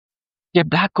A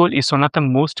black hole is one of the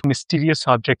most mysterious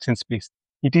objects in space.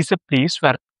 It is a place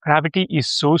where gravity is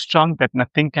so strong that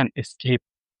nothing can escape,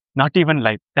 not even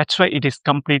light. That's why it is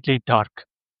completely dark.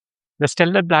 The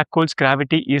stellar black hole's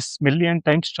gravity is million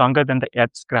times stronger than the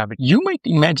Earth's gravity. You might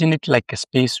imagine it like a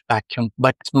space vacuum,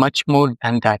 but it's much more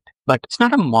than that. But it's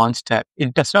not a monster.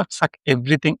 It does not suck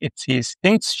everything it sees.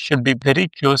 Things should be very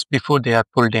close before they are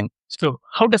pulled in. So,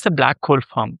 how does a black hole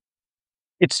form?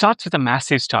 It starts with a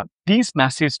massive star. These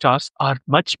massive stars are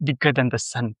much bigger than the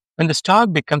sun. When the star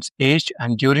becomes aged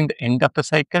and during the end of the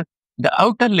cycle, the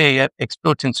outer layer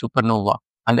explodes in supernova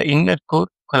and the inner core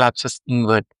collapses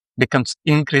inward, becomes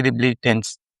incredibly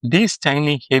dense. This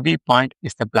tiny heavy point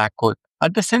is the black hole.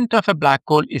 At the center of a black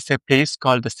hole is a place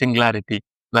called the singularity,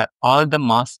 where all the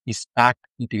mass is packed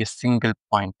into a single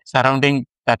point. Surrounding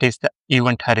that is the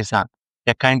event horizon,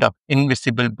 a kind of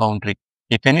invisible boundary.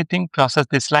 If anything crosses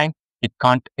this line, it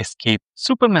can't escape.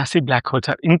 Supermassive black holes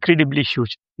are incredibly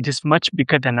huge. It is much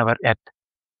bigger than our Earth.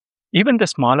 Even the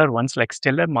smaller ones like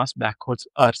stellar mass black holes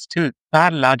are still far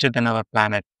larger than our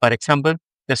planet. For example,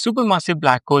 the supermassive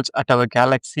black holes at our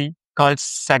galaxy called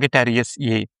Sagittarius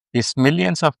A is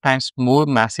millions of times more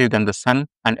massive than the Sun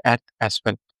and Earth as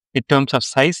well, in terms of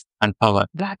size and power.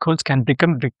 Black holes can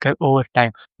become bigger over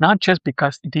time, not just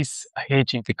because it is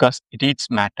aging, because it eats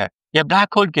matter. A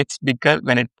black hole gets bigger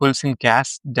when it pulls in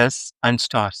gas, dust, and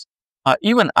stars, or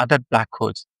even other black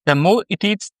holes. The more it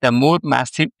eats, the more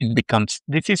massive it becomes.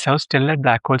 This is how stellar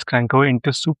black holes can go into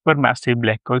supermassive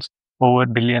black holes over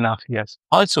billion of years.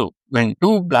 Also, when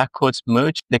two black holes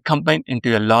merge, they combine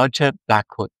into a larger black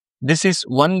hole. This is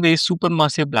one way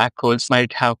supermassive black holes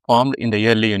might have formed in the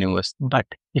early universe. But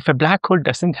if a black hole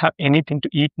doesn't have anything to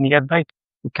eat nearby,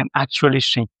 it can actually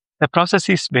shrink. The process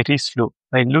is very slow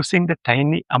by losing the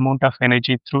tiny amount of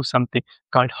energy through something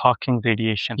called Hawking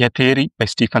radiation, a theory by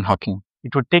Stephen Hawking.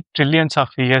 It would take trillions of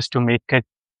years to make a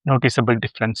noticeable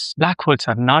difference. Black holes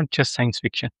are not just science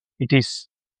fiction. It is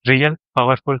real,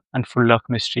 powerful, and full of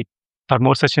mystery. For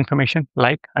more such information,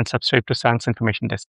 like and subscribe to Science Information Desk.